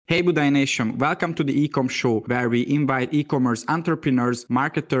Hey Budai Nation, welcome to the Ecom Show, where we invite e-commerce entrepreneurs,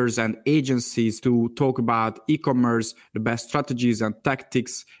 marketers, and agencies to talk about e-commerce, the best strategies and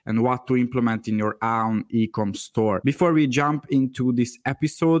tactics, and what to implement in your own e-com store. Before we jump into this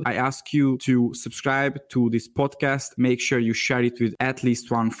episode, I ask you to subscribe to this podcast. Make sure you share it with at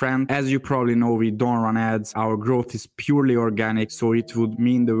least one friend. As you probably know, we don't run ads. Our growth is purely organic, so it would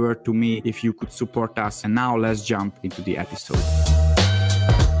mean the world to me if you could support us. And now let's jump into the episode.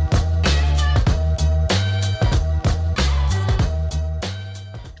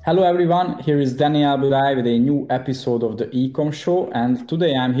 Hello everyone, here is Daniel Budai with a new episode of the Ecom Show, and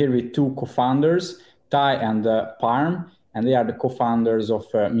today I'm here with two co-founders, Ty and Parm, and they are the co-founders of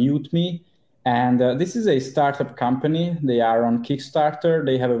MuteMe, and this is a startup company. They are on Kickstarter.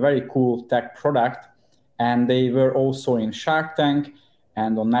 They have a very cool tech product, and they were also in Shark Tank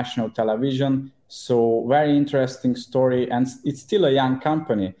and on national television, so very interesting story, and it's still a young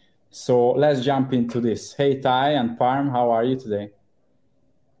company. So let's jump into this. Hey Ty and Parm, how are you today?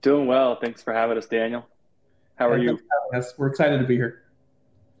 Doing well. Thanks for having us, Daniel. How are you? Yes, we're excited to be here.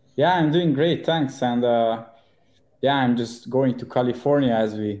 Yeah, I'm doing great. Thanks. And I'm just going to California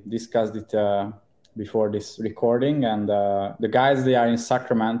as we discussed it before this recording. And the guys, they are in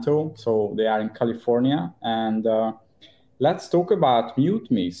Sacramento, so they are in California. And let's talk about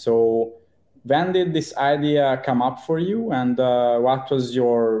MuteMe. So when did this idea come up for you? And what was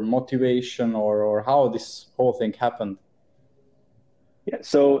your motivation or how this whole thing happened? Yeah,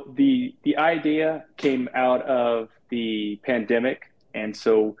 so the idea came out of the pandemic, and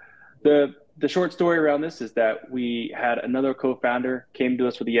so the short story around this is that we had another co-founder came to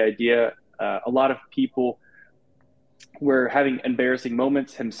us with the idea. A lot of people were having embarrassing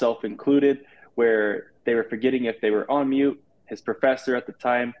moments, himself included, where they were forgetting if they were on mute. His professor at the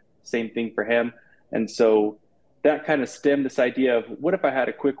time, same thing for him, and so that kind of stemmed this idea of what if I had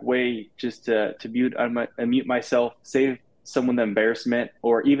a quick way just to mute myself, save someone the embarrassment,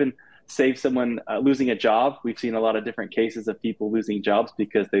 or even save someone losing a job. We've seen a lot of different cases of people losing jobs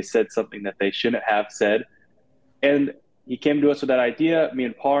because they said something that they shouldn't have said. And he came to us with that idea. Me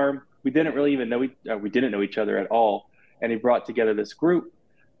and Parm, we didn't know each other at all. And he brought together this group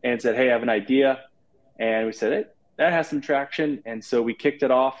and said, hey, I have an idea. And we said, hey, that has some traction. And so we kicked it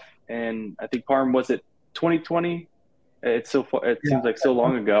off. And I think Parm, was it 2020? It seems like so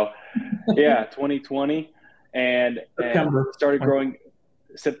long ago. Yeah, 2020. And started growing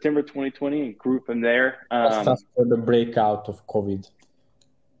September 2020 and grew from there. Just after the breakout of COVID.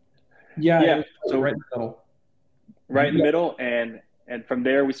 Yeah. So right in the middle. Right in the middle. And from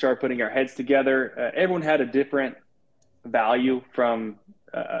there, we started putting our heads together. Everyone had a different value from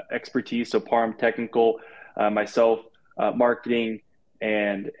expertise. So Parm, technical, myself, marketing,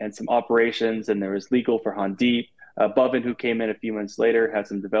 and some operations. And there was legal for Handeep. Bhavin, who came in a few months later, had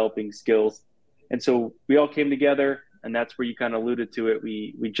some developing skills. And so we all came together, and that's where you kind of alluded to it.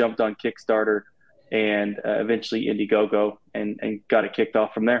 We jumped on Kickstarter and eventually Indiegogo and got it kicked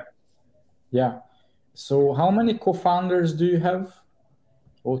off from there. Yeah. So how many co-founders do you have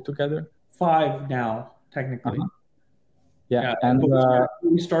altogether? 5 now, technically. Uh-huh. Yeah. And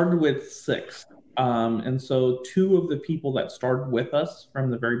we started with 6. And so 2 of the people that started with us from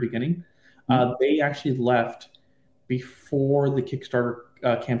the very beginning, they actually left before the Kickstarter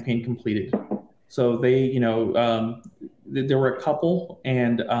campaign completed. So they, there were a couple,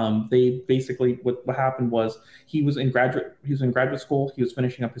 and they basically what happened was he was in graduate school. He was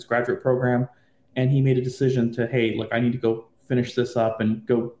finishing up his graduate program, and he made a decision to, hey, look, I need to go finish this up and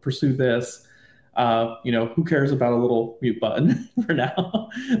go pursue this. Who cares about a little mute button for now?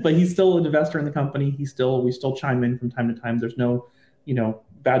 But he's still an investor in the company. We still chime in from time to time. There's no,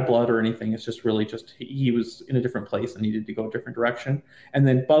 bad blood or anything. It's just really he was in a different place and needed to go a different direction. And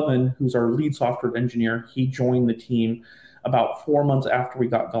then Bhavin, who's our lead software engineer, he joined the team about 4 months after we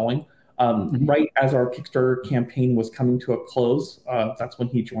got going. Right as our Kickstarter campaign was coming to a close, that's when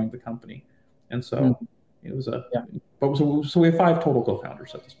he joined the company. And so it was so we have 5 total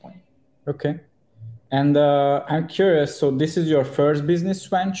co-founders at this point. Okay. And I'm curious, so this is your first business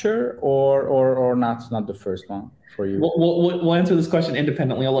venture or not the first one for you? We'll answer this question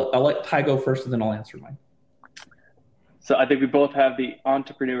independently. I'll let Ty go first, and then I'll answer mine. So I think we both have the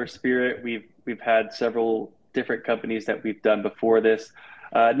entrepreneur spirit. We've had several different companies that we've done before this.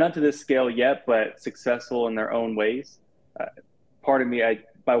 Not to this scale yet, but successful in their own ways. Pardon me,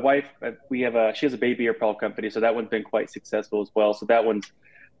 my wife, she has a baby apparel company, so that one's been quite successful as well. So that one's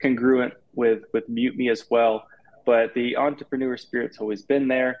congruent with MuteMe as well. But the entrepreneur spirit's always been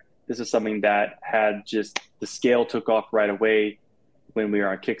there. This is something that had just the scale took off right away when we were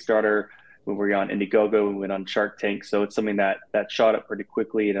on Kickstarter. when we were on Indiegogo, we went on Shark Tank. So it's something that shot up pretty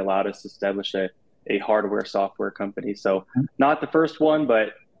quickly and allowed us to establish a hardware software company. So not the first one,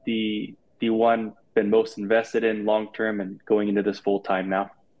 but the one been most invested in long term and going into this full time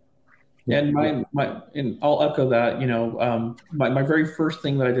now. And and I'll echo that. My very first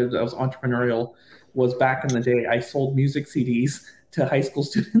thing that I did that was entrepreneurial was back in the day. I sold music CDs to high school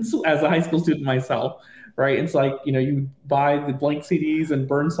students as a high school student myself, right? It's like, you buy the blank CDs and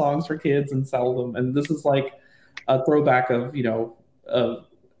burn songs for kids and sell them. And this is like a throwback of being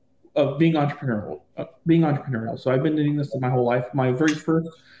entrepreneurial. So I've been doing this my whole life. My very first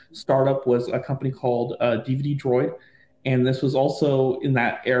startup was a company called DVD Droid. And this was also in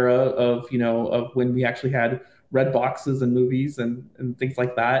that era of when we actually had red boxes and movies and things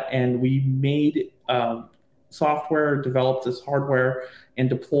like that. And we made software, developed this hardware, and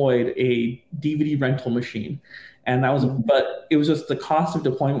deployed a DVD rental machine. And that was, but it was just the cost of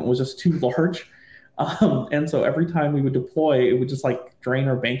deployment was just too large. And so every time we would deploy, it would just like drain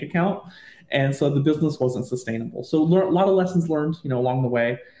our bank account. And so the business wasn't sustainable. So a lot of lessons learned, along the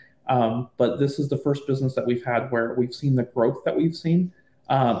way. But this is the first business that we've had where we've seen the growth that we've seen.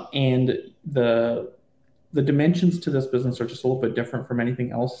 And the dimensions to this business are just a little bit different from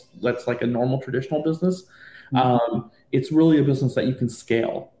anything else that's like a normal traditional business. It's really a business that you can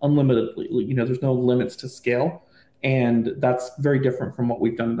scale unlimitedly. There's no limits to scale. And that's very different from what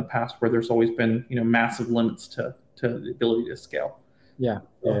we've done in the past, where there's always been, massive limits to the ability to scale. Yeah.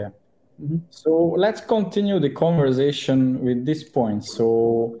 So let's continue the conversation with this point.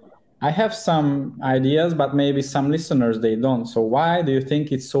 So I have some ideas, but maybe some listeners, they don't. So why do you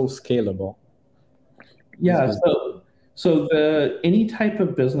think it's so scalable? Yeah. So any type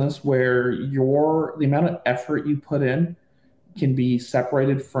of business where the amount of effort you put in can be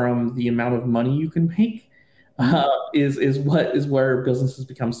separated from the amount of money you can make is where businesses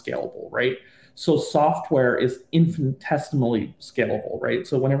become scalable, right? So software is infinitesimally scalable, right?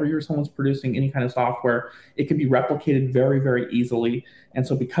 So whenever someone's producing any kind of software, it can be replicated very, very easily. And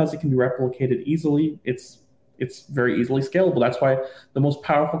so because it can be replicated easily, it's very easily scalable. That's why the most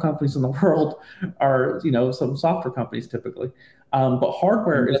powerful companies in the world are, some software companies typically. But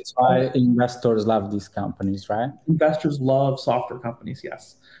hardware is... That's why investors love these companies, right? Investors love software companies,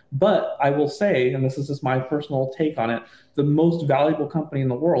 yes. But I will say, and this is just my personal take on it, the most valuable company in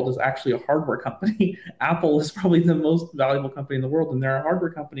the world is actually a hardware company. Apple is probably the most valuable company in the world, and they're a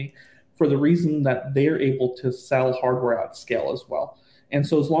hardware company for the reason that they're able to sell hardware at scale as well. And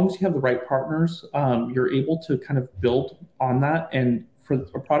so as long as you have the right partners, you're able to kind of build on that. And for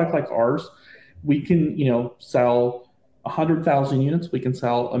a product like ours, we can, sell 100,000 units. We can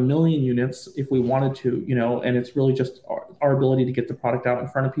sell 1 million units if we wanted to, and it's really just our ability to get the product out in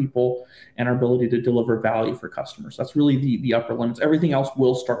front of people and our ability to deliver value for customers. That's really the upper limits. Everything else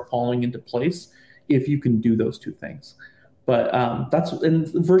will start falling into place if you can do those two things. But that's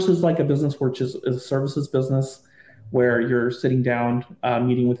versus like a business which is a services business where you're sitting down,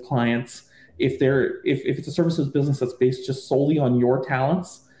 meeting with clients. If it's a services business that's based just solely on your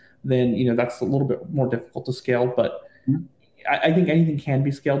talents, then that's a little bit more difficult to scale. But I think anything can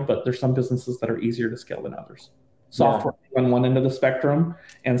be scaled, but there's some businesses that are easier to scale than others. Software on one end of the spectrum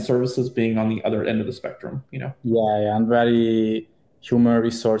and services being on the other end of the spectrum, Yeah, and very human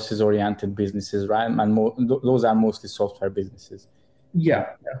resources oriented businesses, right? And those are mostly software businesses. Yeah.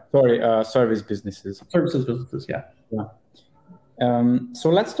 Sorry, service businesses. Services businesses, yeah. So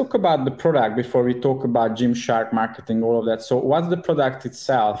let's talk about the product before we talk about Gymshark marketing, all of that. So what's the product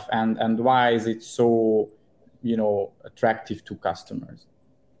itself and why is it so, attractive to customers?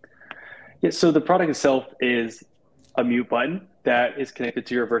 Yeah, so the product itself is a mute button that is connected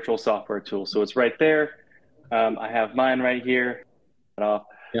to your virtual software tool. So it's right there. I have mine right here. Yeah.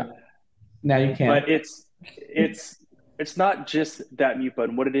 Now you can. But it's not just that mute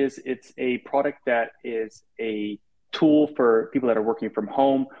button. What it is, it's a product that is a tool for people that are working from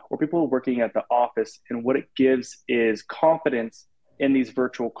home or people working at the office. And what it gives is confidence in these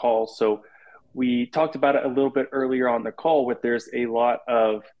virtual calls. So we talked about it a little bit earlier on the call, but there's a lot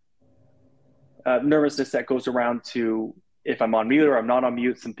of nervousness that goes around to if I'm on mute or I'm not on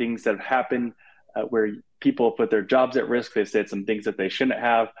mute, some things that have happened where people put their jobs at risk. They said some things that they shouldn't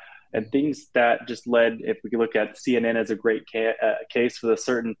have, and things that just led, if we could look at CNN as a great case with a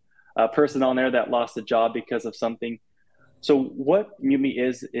certain person on there that lost a job because of something. So what MuteMe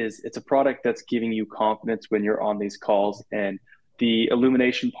is it's a product that's giving you confidence when you're on these calls, and the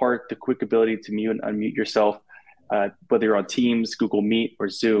illumination part, the quick ability to mute and unmute yourself, whether you're on Teams, Google Meet, or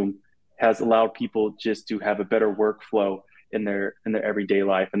Zoom, has allowed people just to have a better workflow in their everyday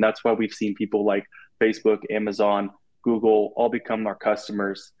life. And that's why we've seen people like Facebook, Amazon, Google all become our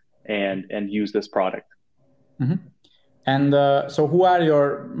customers and use this product. Mm-hmm. And so who are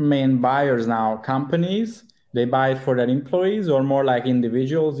your main buyers now? Companies? They buy it for their employees or more like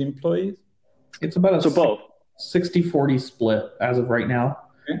individuals, employees? It's about a both 60-40 split as of right now.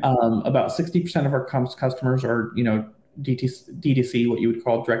 Okay. About 60% of our customers are, DTC, what you would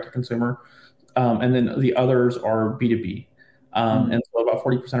call direct to consumer. And then the others are B2B. And so about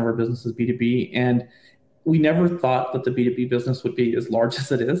 40% of our business is B2B. And we never thought that the B2B business would be as large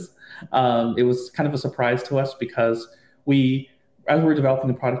as it is. It was kind of a surprise to us because as we were developing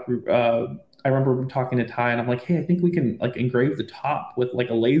the product, I remember talking to Ty and I'm like, hey, I think we can like engrave the top with like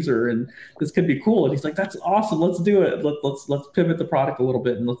a laser and this could be cool. And he's like, that's awesome. Let's do it. Let's pivot the product a little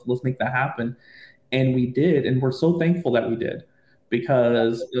bit and let's make that happen. And we did. And we're so thankful that we did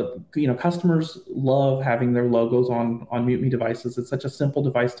because, customers love having their logos on MuteMe devices. It's such a simple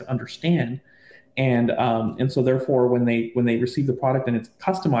device to understand. And so therefore, when they receive the product and it's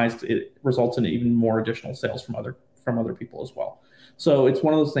customized, it results in even more additional sales from other people as well. So it's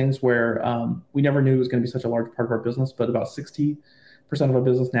one of those things where we never knew it was going to be such a large part of our business, but about 60% of our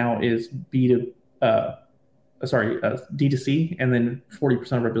business now is D2C, and then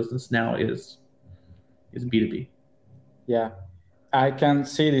 40% of our business now is B2B. Yeah, I can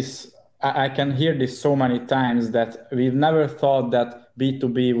see this. I can hear this so many times that we've never thought that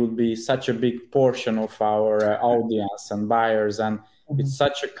B2B would be such a big portion of our audience and buyers, and it's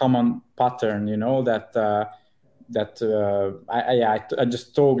such a common pattern, I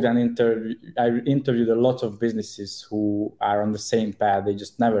just talked and I interviewed a lot of businesses who are on the same path. They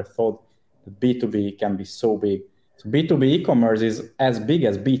just never thought that B2B can be so big. So B2B e-commerce is as big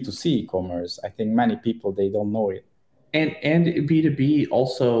as B2C e-commerce. I think many people, they don't know it. And B2B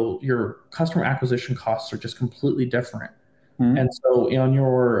also, your customer acquisition costs are just completely different. Mm-hmm. And so on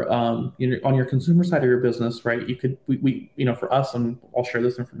your consumer side of your business, right, we for us, and I'll share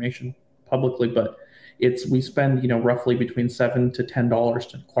this information publicly, but we spend roughly between $7 to $10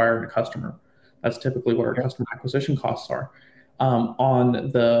 to acquire a customer. That's typically what our customer acquisition costs are. On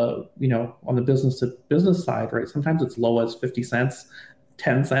the business to business side, right, sometimes it's low as 50 cents,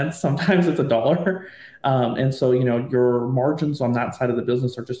 10 cents, sometimes it's $1. And so your margins on that side of the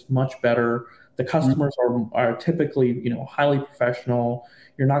business are just much better. The customers are typically highly professional.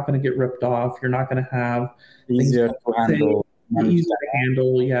 You're not going to get ripped off. You're not going to have easier to handle. Easy to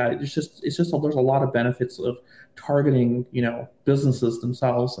handle. Yeah, it's just there's a lot of benefits of targeting businesses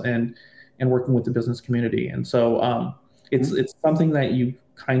themselves and working with the business community. And so it's something that you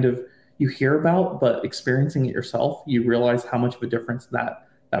hear about, but experiencing it yourself, you realize how much of a difference that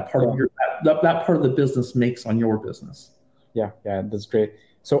part of that part of the business makes on your business. Yeah, that's great.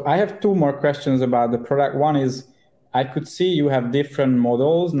 So I have two more questions about the product. One is, I could see you have different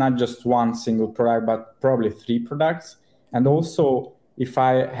models, not just one single product, but probably 3 products. And also, if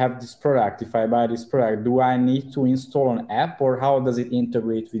I have this product, if I buy this product, do I need to install an app, or how does it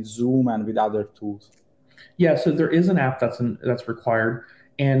integrate with Zoom and with other tools? Yeah, so there is an app that's required.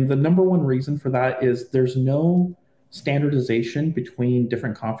 And the number one reason for that is there's no standardization between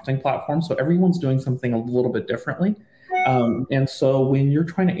different conferencing platforms. So everyone's doing something a little bit differently. And so when you're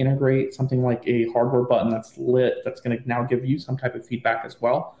trying to integrate something like a hardware button that's lit, that's going to now give you some type of feedback as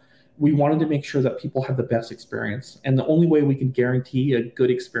well, we wanted to make sure that people have the best experience. And the only way we can guarantee a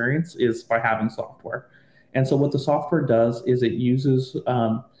good experience is by having software. And so what the software does is it uses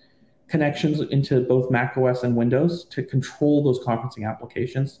connections into both macOS and Windows to control those conferencing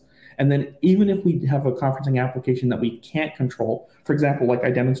applications. And then even if we have a conferencing application that we can't control, for example, like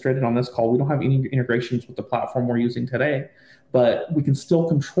I demonstrated on this call, we don't have any integrations with the platform we're using today, but we can still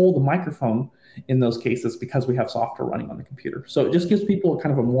control the microphone in those cases because we have software running on the computer. So it just gives people a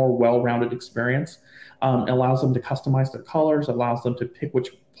kind of a more well-rounded experience. It allows them to customize their colors, allows them to pick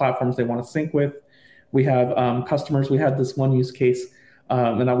which platforms they want to sync with. We have customers, we had this one use case,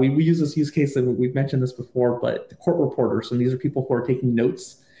 and we use this use case, and we've mentioned this before, but the court reporters, and these are people who are taking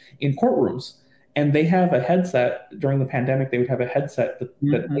notes in courtrooms, and they have a headset. During the pandemic, they would have a headset that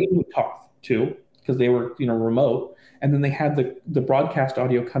they would talk to because they were remote, and then they had the broadcast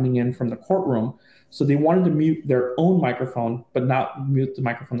audio coming in from the courtroom. So they wanted to mute their own microphone, but not mute the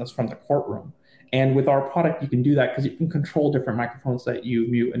microphone that's from the courtroom. And with our product, you can do that because you can control different microphones that you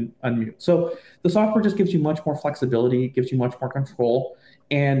mute and unmute. So the software just gives you much more flexibility, gives you much more control.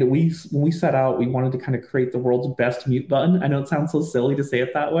 And when we set out, we wanted to kind of create the world's best mute button. I know it sounds so silly to say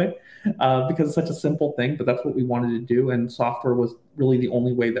it that way because it's such a simple thing, but that's what we wanted to do. And software was really the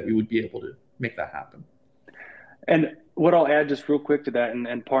only way that we would be able to make that happen. And what I'll add just real quick to that,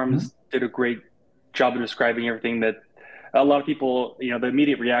 and Parm did a great job of describing everything, that a lot of people, the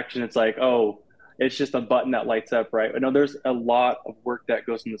immediate reaction, it's like, oh, it's just a button that lights up, right? I know there's a lot of work that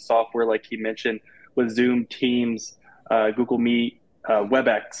goes in the software, like he mentioned, with Zoom, Teams, Google Meet,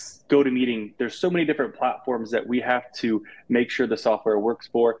 WebEx, GoToMeeting. There's so many different platforms that we have to make sure the software works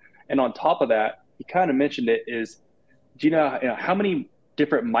for. And on top of that, he kind of mentioned it is, do you know how many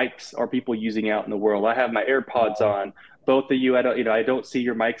different mics are people using out in the world? I have my AirPods on. Both of you, I don't see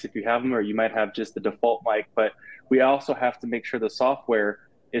your mics if you have them, or you might have just the default mic. But we also have to make sure the software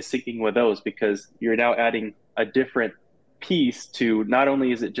is syncing with those, because you're now adding a different piece to, not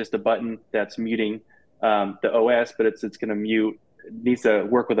only is it just a button that's muting the OS, but it's going to mute. It needs to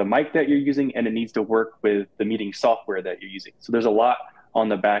work with a mic that you're using, and it needs to work with the meeting software that you're using. So there's a lot on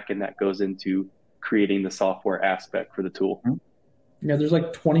the back end that goes into creating the software aspect for the tool. Yeah, there's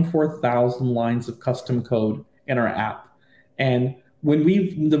like 24,000 lines of custom code in our app. And when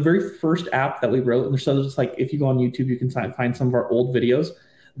the very first app that we wrote, and so it's like, if you go on YouTube, you can find some of our old videos.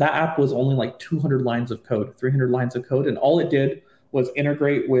 That app was only like 200 lines of code, 300 lines of code. And all it did was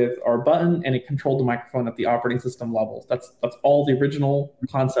integrate with our button, and it controlled the microphone at the operating system levels. That's all the original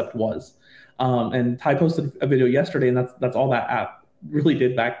concept was. And Ty posted a video yesterday, and that's all that app really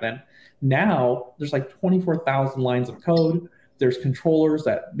did back then. Now there's like 24,000 lines of code. There's controllers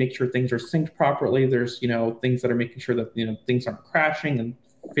that make sure things are synced properly. There's, things that are making sure that, things aren't crashing, and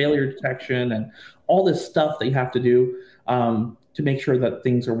failure detection, and all this stuff that you have to do to make sure that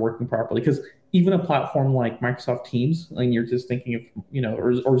things are working properly. Because even a platform like Microsoft Teams, and you're just thinking of,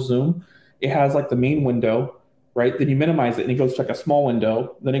 or Zoom, it has like the main window, right? Then you minimize it and it goes to like a small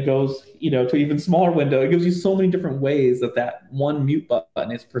window. Then it goes, to even smaller window. It gives you so many different ways that one mute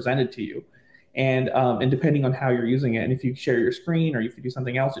button is presented to you. And depending on how you're using it, and if you share your screen or if you do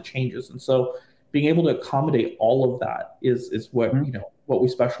something else, it changes. And so being able to accommodate all of that is what, what we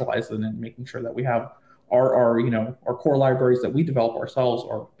specialize in, and making sure that we have our core libraries that we develop ourselves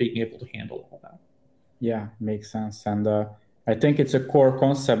are being able to handle all that. Yeah, makes sense. And I think it's a core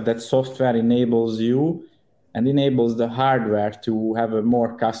concept that software enables you and enables the hardware to have a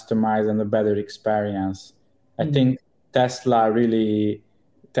more customized and a better experience. I think Tesla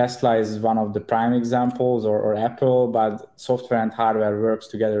is one of the prime examples, or Apple, but software and hardware works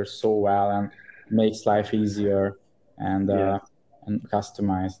together so well and makes life easier and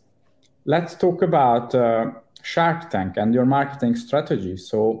customized. Let's talk about Shark Tank and your marketing strategy.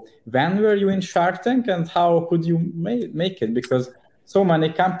 So when were you in Shark Tank, and how could you make it? Because so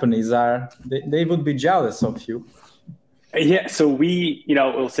many companies they would be jealous of you. Yeah, so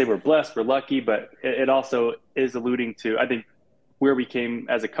we'll say we're blessed, we're lucky, but it also is alluding to, I think, where we came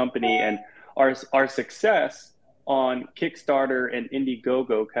as a company, and our success on Kickstarter and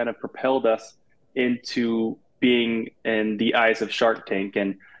Indiegogo kind of propelled us into being in the eyes of Shark Tank.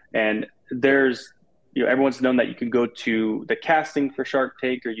 And there's, everyone's known that you can go to the casting for Shark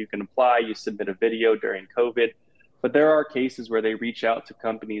Tank, or you can apply, you submit a video during COVID. But there are cases where they reach out to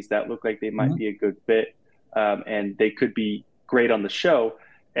companies that look like they might be a good fit, and they could be great on the show.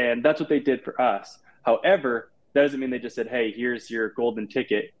 And that's what they did for us. However, that doesn't mean they just said, hey, here's your golden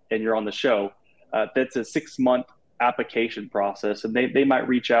ticket and you're on the show. That's a 6-month application process. And they might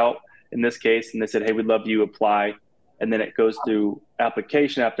reach out in this case, and they said, hey, we'd love you, apply. And then it goes through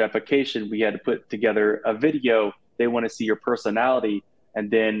application after application. We had to put together a video. They want to see your personality.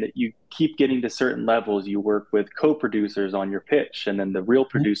 And then you keep getting to certain levels. You work with co-producers on your pitch. And then the real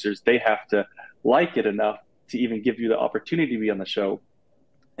producers, they have to like it enough to even give you the opportunity to be on the show.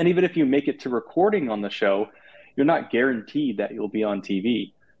 And even if you make it to recording on the show, you're not guaranteed that you'll be on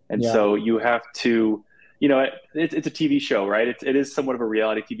TV. And so you have to, it's a TV show, right? It is somewhat of a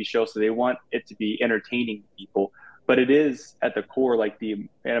reality TV show. So they want it to be entertaining people. But it is at the core, like and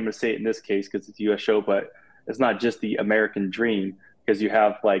I'm going to say it in this case because it's a US show, but it's not just the American dream, because you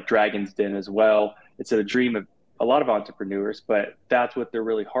have like Dragon's Den as well. It's a dream of a lot of entrepreneurs, but that's what they're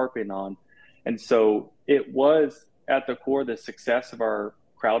really harping on. And so it was at the core the success of our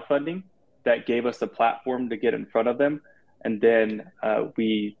crowdfunding that gave us the platform to get in front of them. And then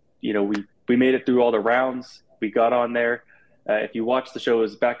we made it through all the rounds. We got on there. If you watch the show, it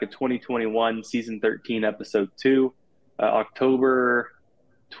was back in 2021, season 13, episode 2, October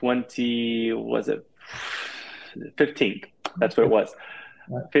 15th. That's what it was,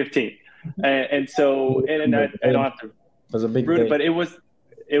 15th. And so, and I don't have to. It was a big day. But it was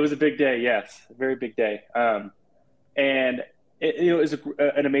a big day. Yes, a very big day. And it was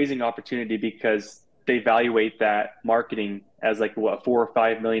an amazing opportunity, because they evaluate that marketing as like $4 or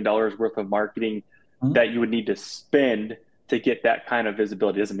 $5 million worth of marketing that you would need to spend to get that kind of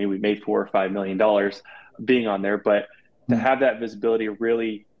visibility. Doesn't mean we made $4 or $5 million being on there, but to have that visibility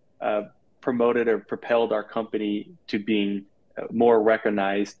really promoted or propelled our company to being more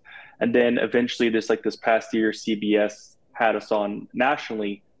recognized. And then eventually, this past year, CBS had us on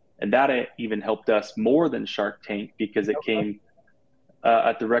nationally, and that even helped us more than Shark Tank because it came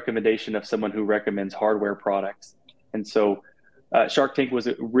at the recommendation of someone who recommends hardware products. And so Shark Tank was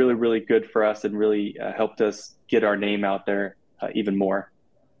really, really good for us and really helped us get our name out there even more.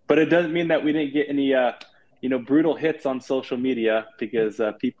 But it doesn't mean that we didn't get any, brutal hits on social media because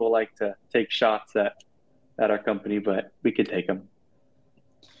people like to take shots at our company, but we could take them.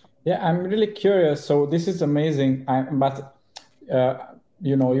 Yeah, I'm really curious. So this is amazing. But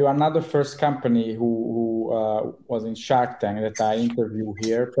you are not the first company who was in Shark Tank that I interview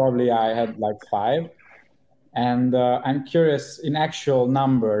here. Probably I had like 5. And I'm curious in actual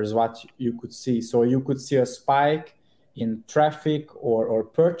numbers what you could see. So you could see a spike in traffic or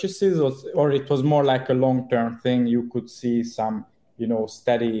purchases, or it was more like a long-term thing. You could see some,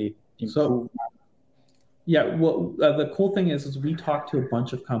 steady improvement. Yeah, well, the cool thing is we talked to a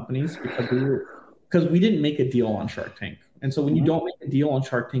bunch of companies because we didn't make a deal on Shark Tank. And so when you don't make a deal on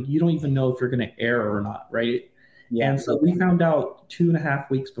Shark Tank, you don't even know if you're going to air or not, right? Yeah. And so we found out 2.5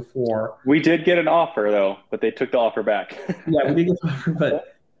 weeks before. We did get an offer though, but they took the offer back. Yeah, we did get the offer,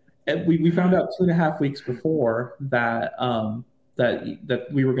 but we found out 2.5 weeks before that that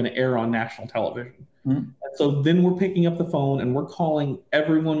we were going to air on national television. And so then we're picking up the phone and we're calling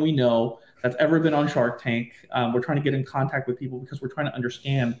everyone we know that's ever been on Shark Tank. We're trying to get in contact with people because we're trying to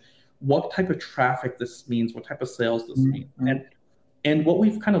understand what type of traffic this means, what type of sales this means. And what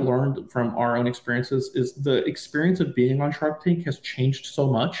we've kind of learned from our own experiences is the experience of being on Shark Tank has changed so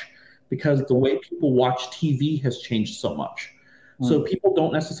much because the way people watch TV has changed so much. So people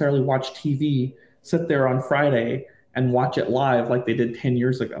don't necessarily watch TV, sit there on Friday and watch it live like they did 10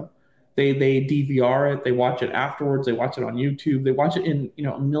 years ago. They DVR it, they watch it afterwards, they watch it on YouTube, they watch it in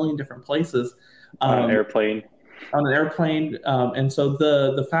a million different places. On an airplane. And so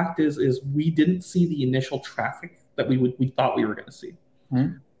the fact is we didn't see the initial traffic that we thought we were going to see.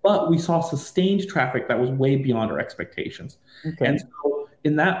 But we saw sustained traffic that was way beyond our expectations. Okay. And so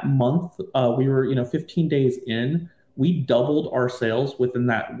in that month, we were 15 days in, we doubled our sales within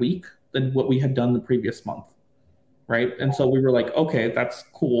that week than what we had done the previous month. Right. And so we were like, okay, that's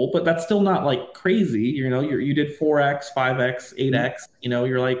cool, but that's still not like crazy. You did 4x, 5x, 8x,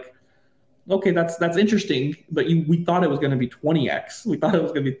 you're like, okay, that's interesting. But we thought it was going to be 20x. We thought it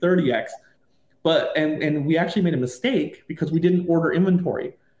was going to be 30x. But and we actually made a mistake because we didn't order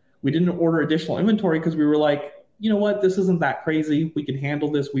inventory. We didn't order additional inventory because we were like, you know what, this isn't that crazy. We can handle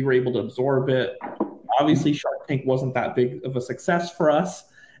this. We were able to absorb it. Obviously, Shark Tank wasn't that big of a success for us.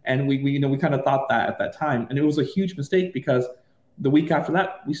 And we kind of thought that at that time. And it was a huge mistake because the week after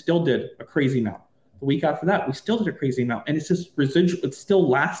that, we still did a crazy amount. The week after that, we still did a crazy amount. And it's just residual. It's still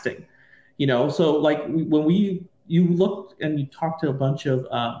lasting, So like when you look and you talk to a bunch of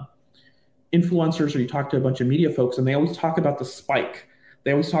influencers or you talk to a bunch of media folks, and they always talk about the spike.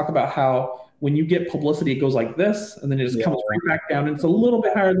 They always talk about how when you get publicity, it goes like this, and then it just comes right back down. And it's a little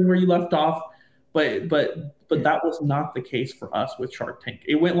bit higher than where you left off. But that was not the case for us with Shark Tank.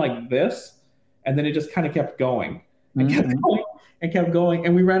 It went like this, and then it just kind of kept going and kept going and kept going.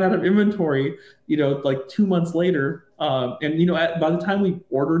 And we ran out of inventory, like 2 months later. By the time we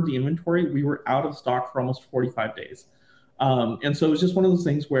ordered the inventory, we were out of stock for almost 45 days. And so it was just one of those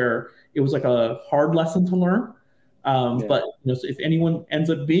things where it was like a hard lesson to learn. But so if anyone ends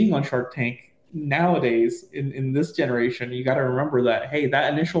up being on Shark Tank nowadays in this generation, you got to remember that, hey,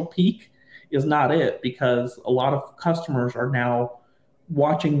 that initial peak is not it, because a lot of customers are now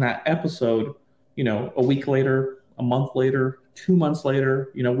watching that episode, a week later, a month later, 2 months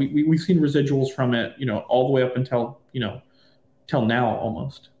later. We've seen residuals from it, all the way up until, till now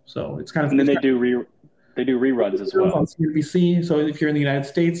almost. So it's kind of. And then they do reruns as well on CNBC. So if you're in the United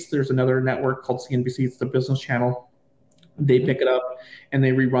States, there's another network called CNBC. It's the business channel. They pick it up and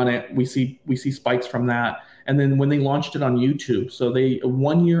they rerun it. We see spikes from that. And then when they launched it on YouTube, so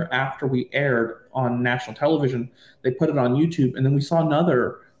 1 year after we aired on national television, they put it on YouTube, and then we saw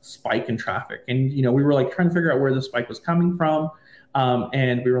another spike in traffic. And we were like trying to figure out where the spike was coming from.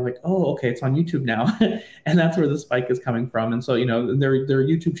 And we were like, oh, okay, it's on YouTube now. And that's where the spike is coming from. And so, their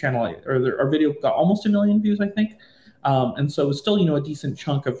YouTube channel or our video got almost 1 million views, I think. And so it was still, a decent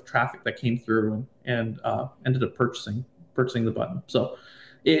chunk of traffic that came through and ended up purchasing the button. So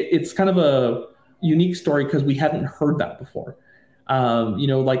it's kind of a unique story because we hadn't heard that before.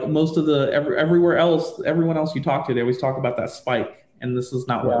 Like most of everyone else you talk to, they always talk about that spike, and this is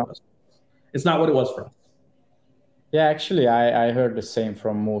not what it was. It's not what it was for us. Yeah, actually, I heard the same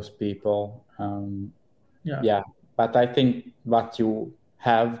from most people. But I think what you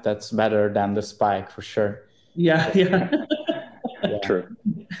have, that's better than the spike for sure. Yeah. True.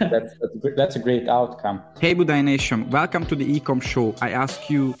 That's a great outcome. Hey Budai Nation, welcome to the Ecom Show. I ask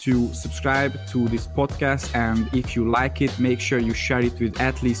you to subscribe to this podcast, and if you like it, make sure you share it with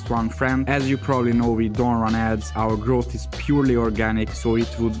at least one friend. As you probably know, we don't run ads. Our growth is purely organic, so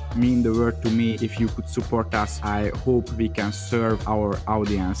it would mean the world to me if you could support us. I hope we can serve our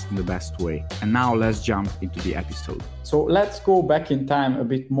audience in the best way. And now let's jump into the episode. So let's go back in time a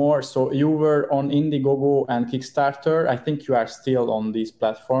bit more. So you were on Indiegogo and Kickstarter. I think you are still on these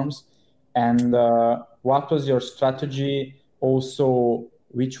platforms. And what was your strategy? Also,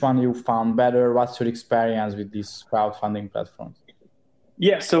 which one you found better? What's your experience with these crowdfunding platforms?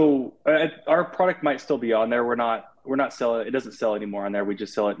 Yeah, so our product might still be on there. We're not selling. It doesn't sell anymore on there. We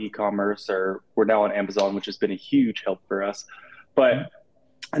just sell it e-commerce, or we're now on Amazon, which has been a huge help for us. But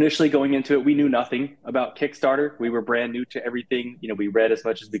initially going into it, we knew nothing about Kickstarter. We were brand new to everything. We read as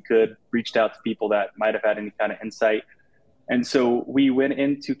much as we could, reached out to people that might have had any kind of insight. And so we went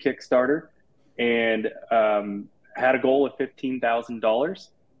into Kickstarter and had a goal of $15,000.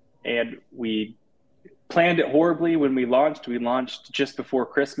 And we planned it horribly when we launched. We launched just before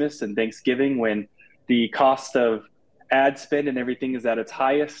Christmas and Thanksgiving, when the cost of ad spend and everything is at its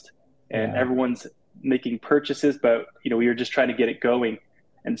highest, and everyone's making purchases, but we were just trying to get it going.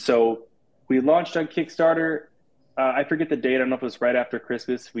 And so we launched on Kickstarter. I forget the date. I don't know if it was right after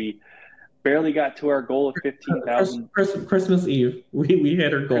Christmas. We barely got to our goal of 15,000. Christmas Eve, we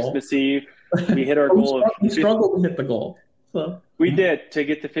hit our goal. Christmas Eve, we hit our goal. We struggled to hit the goal. So we did, to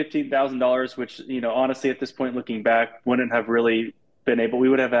get to $15,000, which honestly, at this point, looking back, wouldn't have really been able. We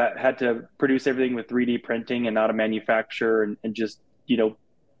would have had to produce everything with 3D printing and not a manufacturer, and just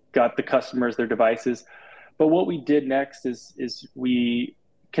got the customers their devices. But what we did next is we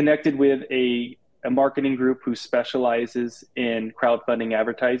connected with a marketing group who specializes in crowdfunding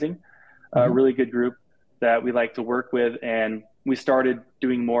advertising, a really good group that we like to work with. And we started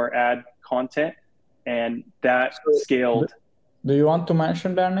doing more ad content, and that scaled. Do you want to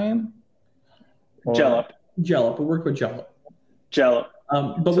mention their name? Jellup. We work with Jellup.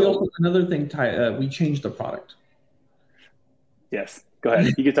 But we also, another thing, Ty, we changed the product. Yes, go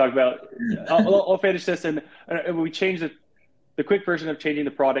ahead. You can talk about, I'll finish this. And we changed it. The quick version of changing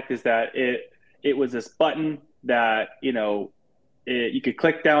the product is that it was this button that, you could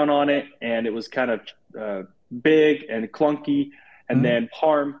click down on it, and it was kind of big and clunky. And then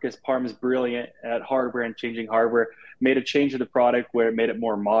Parm, because Parm is brilliant at hardware and changing hardware, made a change to the product where it made it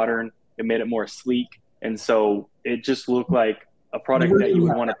more modern, it made it more sleek. And so it just looked like a product that you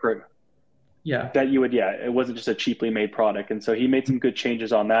would want to it wasn't just a cheaply made product. And so he made some good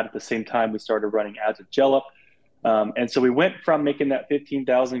changes on that. At the same time, we started running ads with Jellup. And so we went from making that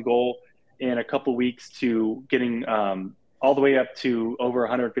 15,000 goal in a couple weeks to getting all the way up to over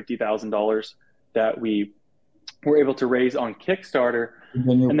 $150,000 that we were able to raise on Kickstarter. And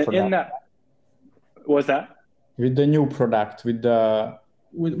then in that, was that? With the new product, with the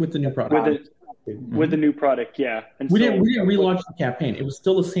new product. With the new product, yeah. And we didn't relaunch the campaign. It was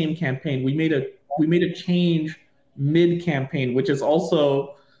still the same campaign. We made a change mid-campaign, which is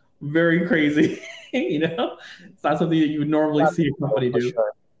also very crazy. It's not something that you would normally see a company do.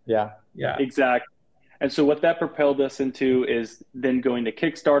 Sure. Yeah, exactly. And so what that propelled us into is then going to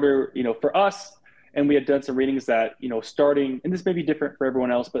Kickstarter. For us, and we had done some readings that starting, and this may be different for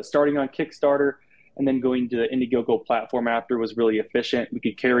everyone else, but starting on Kickstarter and then going to the Indiegogo platform after was really efficient. We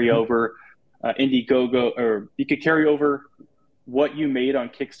could carry over Indiegogo, or you could carry over what you made on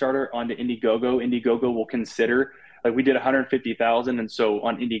Kickstarter onto Indiegogo. Indiegogo will consider, like we did 150,000, and so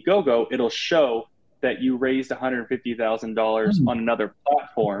on Indiegogo it'll show that you raised $150,000 on another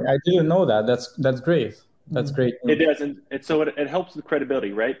platform. I didn't know that. That's great. That's great. It does, and so it helps with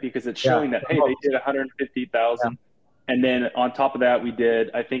credibility, right? Because it's showing that, hey, they did 150,000, and then on top of that, we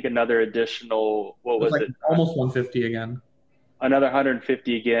did, I think, another additional, what was it? Almost 150 again. Another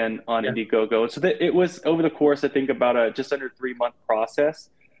 150 again on Indiegogo. So that it was over the course, I think, about a just under 3-month process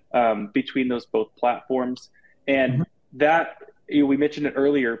between those both platforms, and that we mentioned it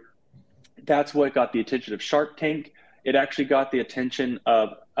earlier. That's what got the attention of Shark Tank. It actually got the attention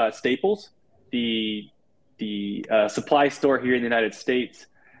of Staples, the supply store here in the United States.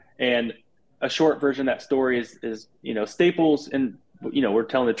 And a short version of that story is Staples, and we're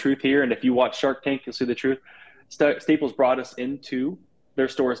telling the truth here. And if you watch Shark Tank, you'll see the truth. Staples brought us into their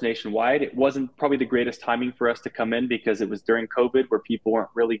stores nationwide. It wasn't probably the greatest timing for us to come in because it was during COVID, where people weren't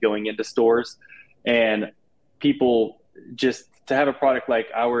really going into stores, and people just, to have a product like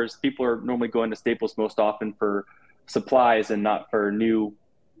ours, people are normally going to Staples most often for supplies and not for new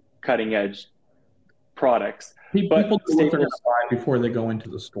cutting edge products. People do what they're going to buy before they go into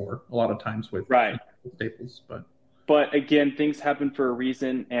the store a lot of times with Staples. But But again, things happen for a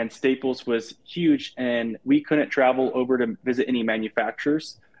reason, and Staples was huge, and we couldn't travel over to visit any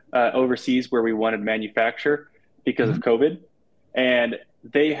manufacturers overseas where we wanted to manufacture because of COVID. And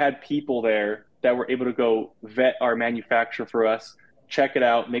they had people there that were able to go vet our manufacturer for us, check it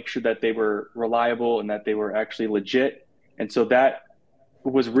out, make sure that they were reliable and that they were actually legit. And so that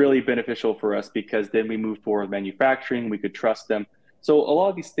was really beneficial for us because then we moved forward with manufacturing, we could trust them. So a lot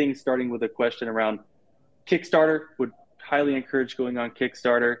of these things, starting with a question around Kickstarter, would highly encourage going on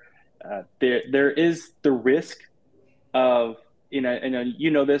Kickstarter. There is the risk of, and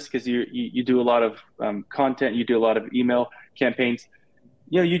you know this because you do a lot of content, you do a lot of email campaigns.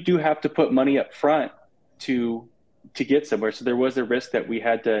 You do have to put money up front to get somewhere. So there was a risk that we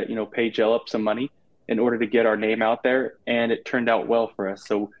had to pay Gel Up some money in order to get our name out there, and it turned out well for us.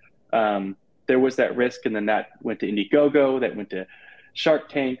 So there was that risk, and then that went to Indiegogo, that went to Shark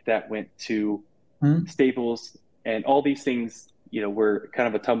Tank, that went to Staples, and all these things, were kind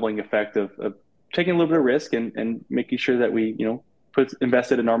of a tumbling effect of taking a little bit of risk and making sure that we,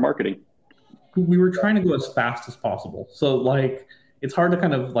 invested in our marketing. We were trying to go as fast as possible. So like, it's hard to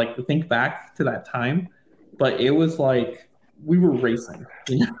kind of like think back to that time, but it was like, we were racing,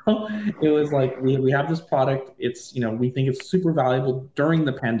 it was like, we have this product. It's, we think it's super valuable during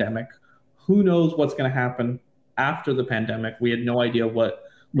the pandemic. Who knows what's going to happen after the pandemic? We had no idea what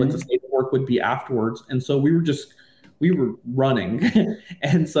the state of work would be afterwards. And so we were running.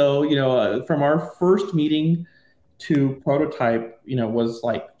 And so, from our first meeting to prototype, was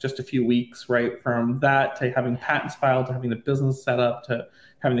like just a few weeks, right? From that to having patents filed, to having the business set up, to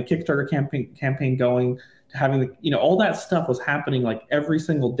having the Kickstarter campaign going, to having the, all that stuff was happening like every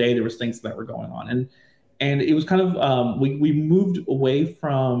single day. There was things that were going on. And it was kind of, we moved away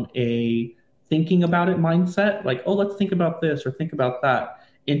from a thinking about it mindset, like, oh, let's think about this or think about that,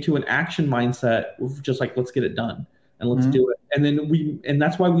 into an action mindset of just like, let's get it done and let's do it. And then and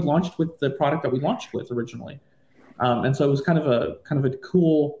that's why we launched with the product that we launched with originally. And so it was kind of a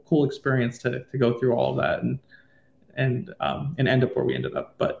cool experience to go through all of that and end up where we ended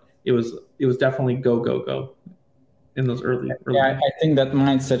up. But it was definitely go in those early. Yeah, I think that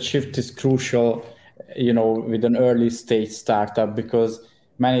mindset shift is crucial, with an early stage startup, because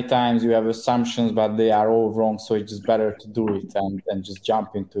many times you have assumptions, but they are all wrong. So it's just better to do it and just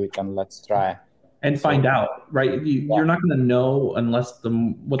jump into it and let's try. And find out, right? You're not going to know unless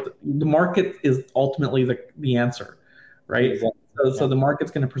the market is ultimately the answer, right? Exactly. So the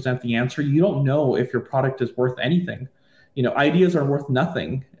market's going to present the answer. You don't know if your product is worth anything. Ideas are worth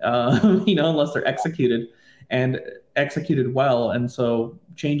nothing, unless they're executed well. And so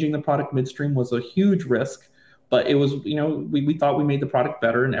changing the product midstream was a huge risk, but it was, we thought we made the product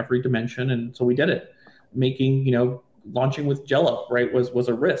better in every dimension. And so we did it. Launching with Gel Up, right, was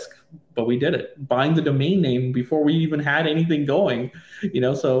a risk, but we did it. Buying the domain name before we even had anything going,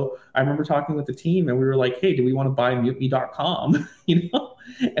 so I remember talking with the team and we were like, hey, do we want to buy MuteMe.com?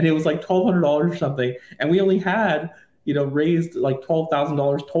 And it was like $1,200 or something. And we only had, raised like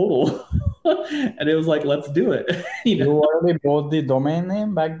 $12,000 total. And it was like, let's do it. You already bought the domain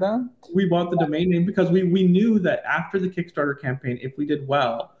name back then? We bought the domain name because we knew that after the Kickstarter campaign, if we did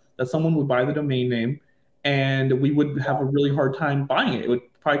well, that someone would buy the domain name and we would have a really hard time buying it. It would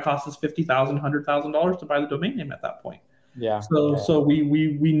probably cost us $50,000, $100,000 to buy the domain name at that point. Yeah. So we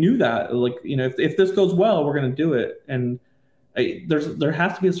knew that, like, if this goes well, we're going to do it. And there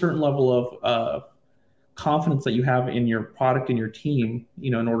has to be a certain level of confidence that you have in your product and your team,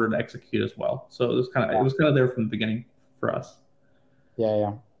 in order to execute as well. So it was kind of there from the beginning for us.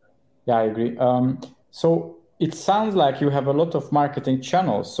 Yeah, I agree. So it sounds like you have a lot of marketing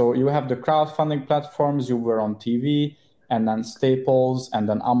channels. So you have the crowdfunding platforms, you were on TV, and then Staples, and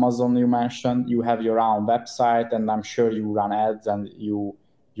then Amazon you mentioned. You have your own website, and I'm sure you run ads and you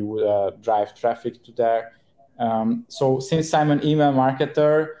drive traffic to there. So since I'm an email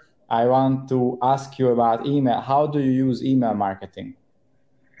marketer, I want to ask you about email. How do you use email marketing?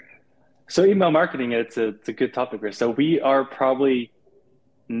 So email marketing, it's a good topic, Chris. So that's probably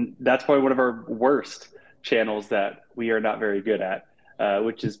one of our worst channels that we are not very good at,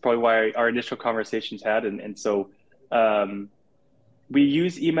 which is probably why our initial conversations had. And so we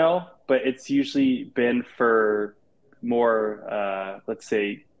use email, but it's usually been for more, let's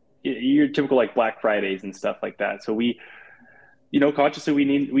say, your typical like Black Fridays and stuff like that. So we, consciously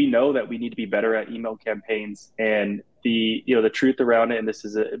we know that we need to be better at email campaigns, and the truth around it. And this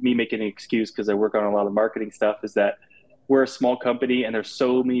is me making an excuse because I work on a lot of marketing stuff, is that we're a small company and there's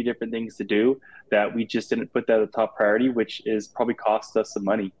so many different things to do that we just didn't put that at the top priority, which is probably cost us some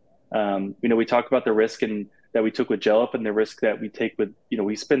money. We talked about the risk that we took with Gel Up and the risk that we take with,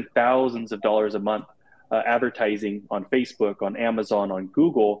 we spend thousands of dollars a month advertising on Facebook, on Amazon, on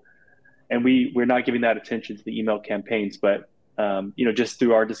Google, and we're not giving that attention to the email campaigns. But just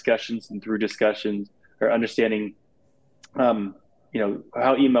through our discussions and through discussions or understanding, how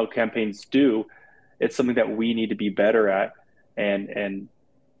email campaigns do, it's something that we need to be better at and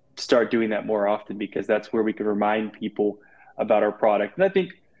start doing that more often, because that's where we can remind people about our product. And I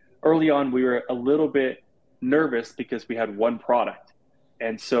think early on we were a little bit nervous because we had one product.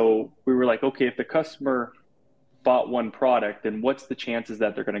 And so we were like, okay, if the customer bought one product, then what's the chances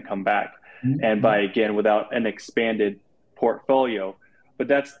that they're going to come back and buy again without an expanded portfolio? But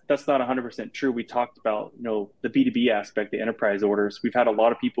that's not 100% true. We talked about, the B2B aspect, the enterprise orders. We've had a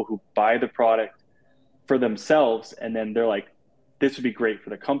lot of people who buy the product for themselves, and then they're like, this would be great for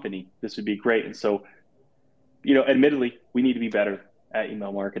the company. This would be great. And so, admittedly, we need to be better at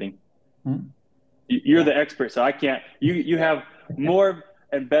email marketing. You're the expert, so I can't. You have more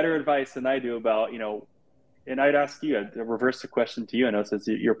and better advice than I do about, and I'd ask you, I'd reverse the question to you. I know it's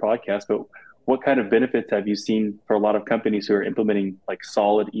your podcast, but what kind of benefits have you seen for a lot of companies who are implementing like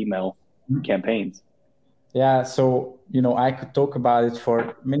solid email campaigns? Yeah, so I could talk about it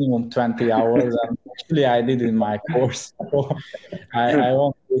for minimum 20 hours, and actually I did in my course, so I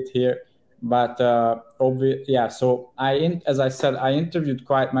won't do it here. But so as I said, I interviewed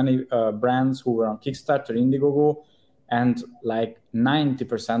quite many brands who were on Kickstarter, Indiegogo, and like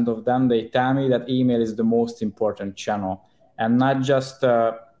 90% of them, they tell me that email is the most important channel, and not just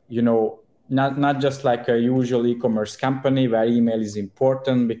not just like a usual e-commerce company where email is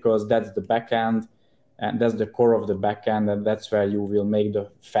important because that's the back end. And that's the core of the backend, and that's where you will make the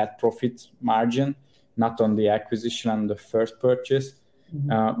fat profit margin, not on the acquisition and the first purchase,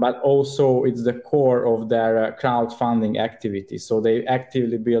 but also it's the core of their crowdfunding activity. So they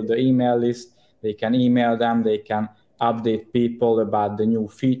actively build the email list. They can email them. They can update people about the new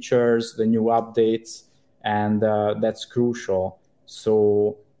features, the new updates, and that's crucial.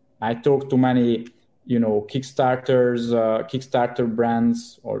 So I talked to many, Kickstarter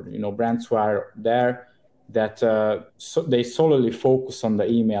brands or brands who are there, that they solely focus on the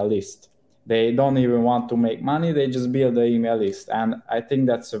email list. They don't even want to make money. They just build the email list. And I think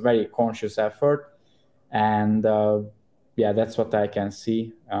that's a very conscious effort. And that's what I can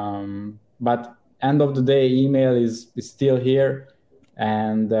see. But end of the day, email is still here.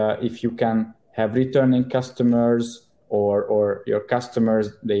 And if you can have returning customers or your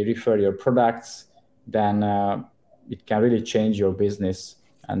customers, they refer your products, then it can really change your business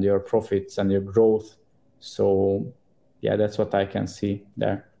and your profits and your growth. So that's what I can see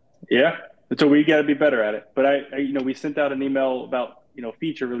there. Yeah, so we got to be better at it. But I we sent out an email about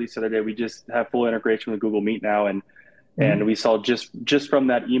feature release the other day. We just have full integration with Google Meet now, and we saw just from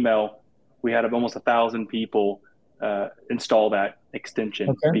that email, we had almost 1,000 people install that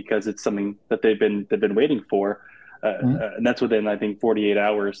extension because it's something that they've been waiting for, and that's within, I think, 48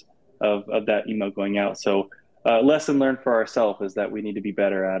 hours of that email going out. So lesson learned for ourselves is that we need to be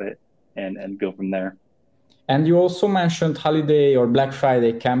better at it and go from there. And you also mentioned holiday or Black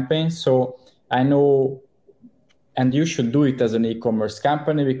Friday campaigns. So I know, and you should do it as an e-commerce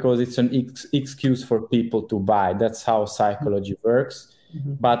company because it's an excuse for people to buy. That's how psychology works.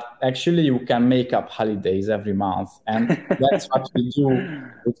 But actually you can make up holidays every month. And that's what we do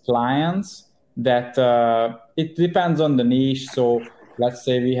with clients, that it depends on the niche. So let's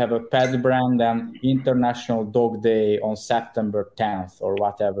say we have a pet brand and International Dog Day on September 10th or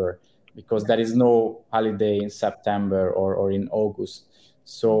whatever, because there is no holiday in September or in August.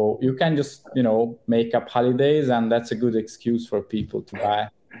 So you can just, make up holidays, and that's a good excuse for people to buy.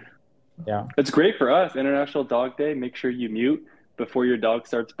 Yeah. It's great for us. International Dog Day. Make sure you mute before your dog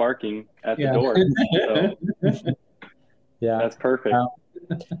starts barking at the door. So, that's perfect.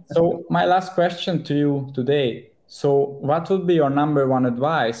 So my last question to you today. So what would be your number one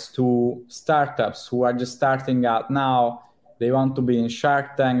advice to startups who are just starting out now? They want to be in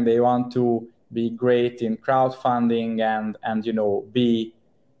Shark Tank. They want to be great in crowdfunding and be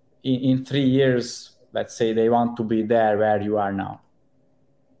in 3 years, let's say they want to be there where you are now.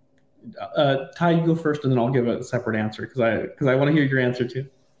 Ty, you go first, and then I'll give a separate answer because I want to hear your answer too.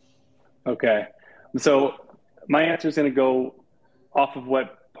 Okay. So my answer is going to go off of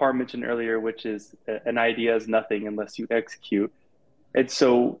what Parm mentioned earlier, which is an idea is nothing unless you execute. And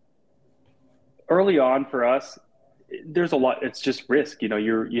so early on for us, there's a lot. It's just risk.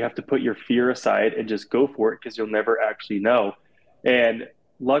 You have to put your fear aside and just go for it because you'll never actually know. And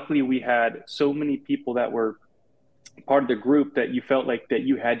luckily, we had so many people that were part of the group that you felt like that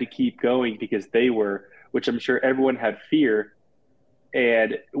you had to keep going because they were, which I'm sure everyone had fear.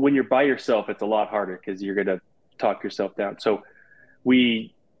 And when you're by yourself, it's a lot harder because you're going to talk yourself down. So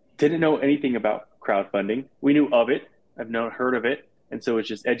we didn't know anything about crowdfunding. We knew of it. I've heard of it. And so it's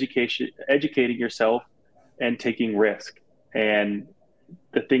just educating yourself and taking risk. And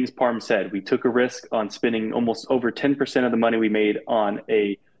the things Parm said, we took a risk on spending almost over 10% of the money we made on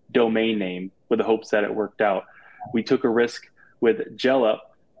a domain name with the hopes that it worked out. We took a risk with GelUp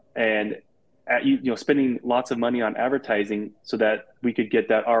and spending lots of money on advertising so that we could get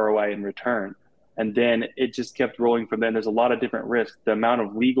that ROI in return. And then it just kept rolling from there. There's a lot of different risks, the amount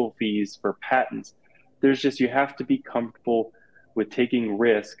of legal fees for patents. You have to be comfortable with taking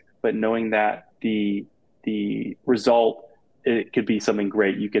risk, but knowing that the result, it could be something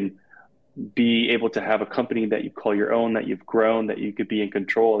great. You can be able to have a company that you call your own, that you've grown, that you could be in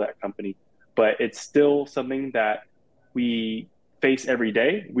control of that company. But it's still something that we face every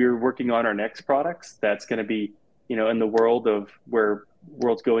day. We're working on our next products that's going to be, in the world of where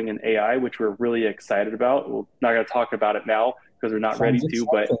world's going in AI, which we're really excited about. We're not going to talk about it now because we're not ready to,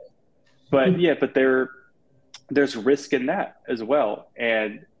 but there's risk in that as well.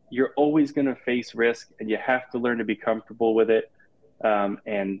 And you're always going to face risk, and you have to learn to be comfortable with it,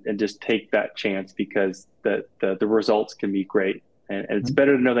 and just take that chance, because the results can be great. And it's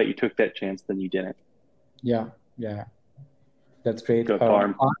better to know that you took that chance than you didn't. Yeah. That's great. Go,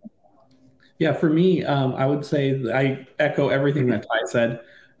 Parm. Yeah, for me, I would say I echo everything that Ty said.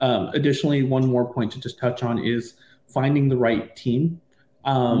 Additionally, one more point to just touch on is finding the right team.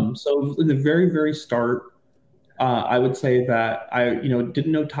 So in the very, very start, I would say that I,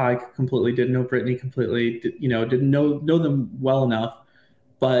 didn't know Ty completely, didn't know Brittany completely, didn't know them well enough.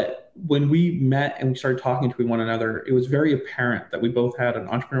 But when we met and we started talking to one another, it was very apparent that we both had an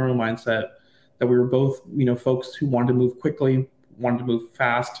entrepreneurial mindset, that we were both, folks who wanted to move quickly, wanted to move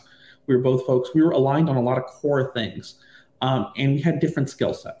fast. We were both folks, we were aligned on a lot of core things. And we had different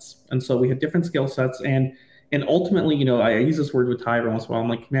skill sets. And so we had different skill sets. And ultimately, I use this word with Ty every once in a while. I'm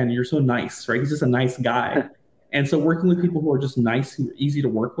like, man, you're so nice, right? He's just a nice guy. And so working with people who are just nice, who are easy to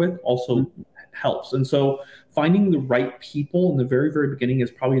work with also helps. And so finding the right people in the very, very beginning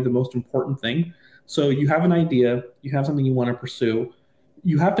is probably the most important thing. So you have an idea, you have something you want to pursue.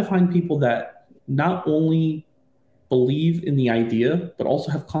 You have to find people that not only believe in the idea, but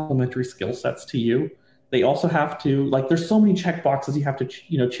also have complementary skill sets to you. They also have to, there's so many check boxes you have to,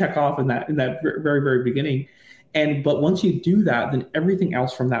 check off in that very, very beginning. But once you do that, then everything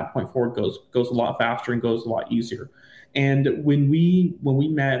else from that point forward goes a lot faster and goes a lot easier. And when we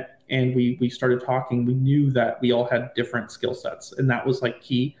met and we started talking, we knew that we all had different skill sets, and that was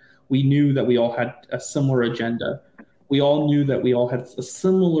key. We knew that we all had a similar agenda. We all knew that we all had a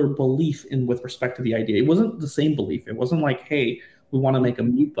similar belief with respect to the idea. It wasn't the same belief. It wasn't like, hey, we want to make a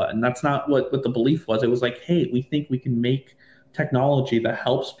mute button. That's not what the belief was. It was like, hey, we think we can make technology that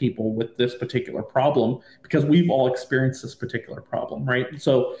helps people with this particular problem, because we've all experienced this particular problem, right?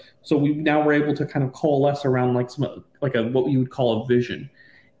 So we now were able to kind of coalesce around what you would call a vision.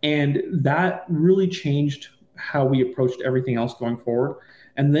 And that really changed how we approached everything else going forward.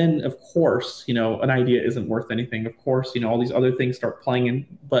 And then, of course, an idea isn't worth anything. Of course, all these other things start playing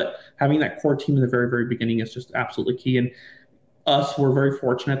in, but having that core team in the very, very beginning is just absolutely key. And we're very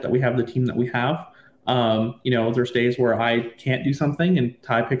fortunate that we have the team that we have. There's days where I can't do something and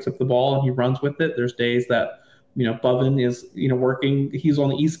Ty picks up the ball and he runs with it. There's days that, Bovin is, working, he's on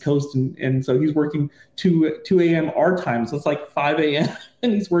the East Coast and so he's working 2 a.m. our time. So it's like 5 a.m.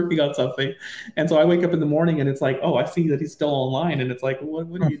 and he's working on something. And so I wake up in the morning and it's like, oh, I see that he's still online. And it's like, what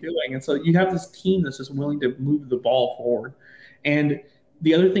are you doing? And so you have this team that's just willing to move the ball forward. And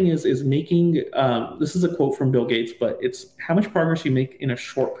the other thing is making, this is a quote from Bill Gates, but it's how much progress you make in a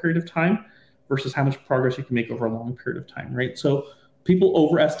short period of time versus how much progress you can make over a long period of time, right? So people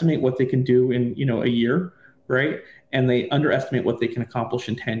overestimate what they can do in, a year, right? And they underestimate what they can accomplish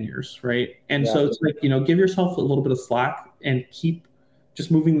in 10 years, right? And so it's like, give yourself a little bit of slack and keep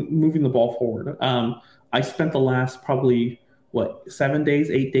just moving the ball forward. I spent the last probably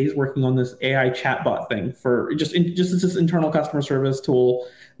 8 days working on this AI chatbot thing for just this internal customer service tool.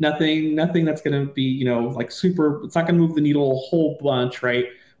 Nothing that's going to be, super, it's not going to move the needle a whole bunch, right?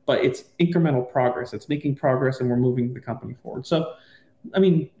 But it's incremental progress. It's making progress and we're moving the company forward. So,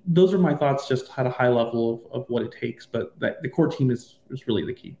 those are my thoughts just at a high level of what it takes, but the core team is really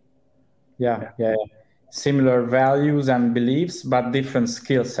the key. Yeah. Similar values and beliefs, but different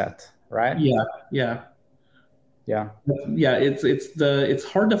skill set, right? Yeah. It's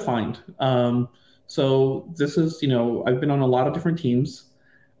hard to find. So this is, I've been on a lot of different teams,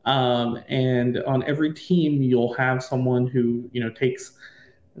 and on every team you'll have someone who,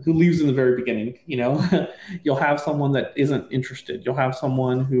 who leaves in the very beginning. You'll have someone that isn't interested. You'll have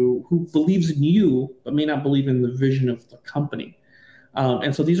someone who believes in you, but may not believe in the vision of the company.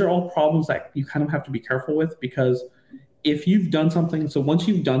 And so these are all problems that you kind of have to be careful with, because if you've done something, so once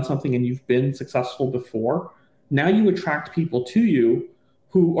you've done something and you've been successful before, now you attract people to you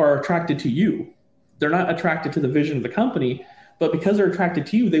who are attracted to you. They're not attracted to the vision of the company, but because they're attracted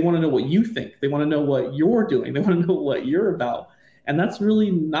to you, they want to know what you think. They want to know what you're doing. They want to know what you're about. And that's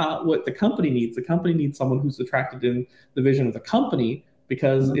really not what the company needs. The company needs someone who's attracted in the vision of the company,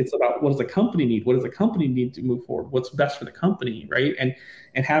 because it's about, what does the company need? What does the company need to move forward? What's best for the company, right? And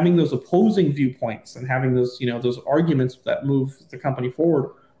having those opposing viewpoints and having those, those arguments that move the company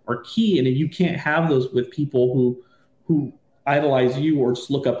forward are key. And you can't have those with people who idolize you or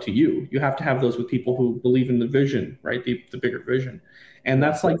just look up to you. You have to have those with people who believe in the vision, right? The bigger vision. And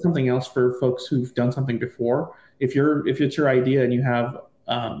that's like something else for folks who've done something before. If it's your idea and you have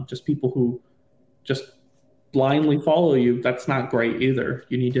just people who just blindly follow you, that's not great either.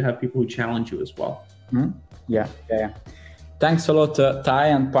 You need to have people who challenge you as well. Mm-hmm. Yeah. Thanks a lot, Ty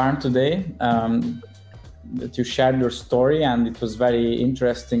and Parm, today, that you shared your story, and it was very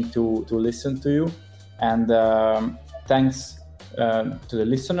interesting to listen to you. And thanks to the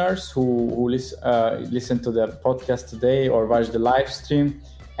listeners who listen to the podcast today or watch the live stream.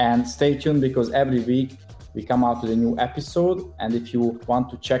 And stay tuned, because every week we come out with a new episode. And if you want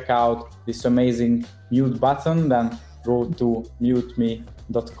to check out this amazing mute button, then go to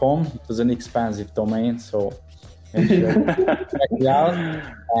MuteMe.com. It was an expensive domain, so make sure to check it out.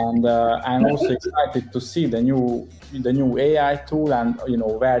 And I'm also excited to see the new AI tool, and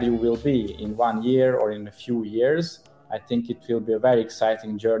where you will be in 1 year or in a few years. I think it will be a very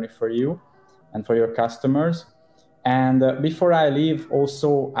exciting journey for you and for your customers. And before I leave,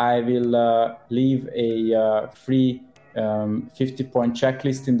 also I will leave a free 50-point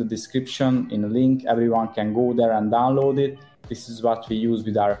checklist in the description in a link. Everyone can go there and download it. This is what we use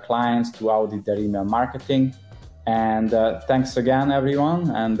with our clients to audit their email marketing. And thanks again, everyone,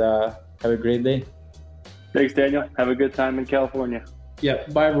 and have a great day. Thanks, Daniel. Have a good time in California. Yeah.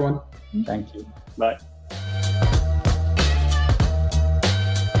 Bye, everyone. Thank you. Bye.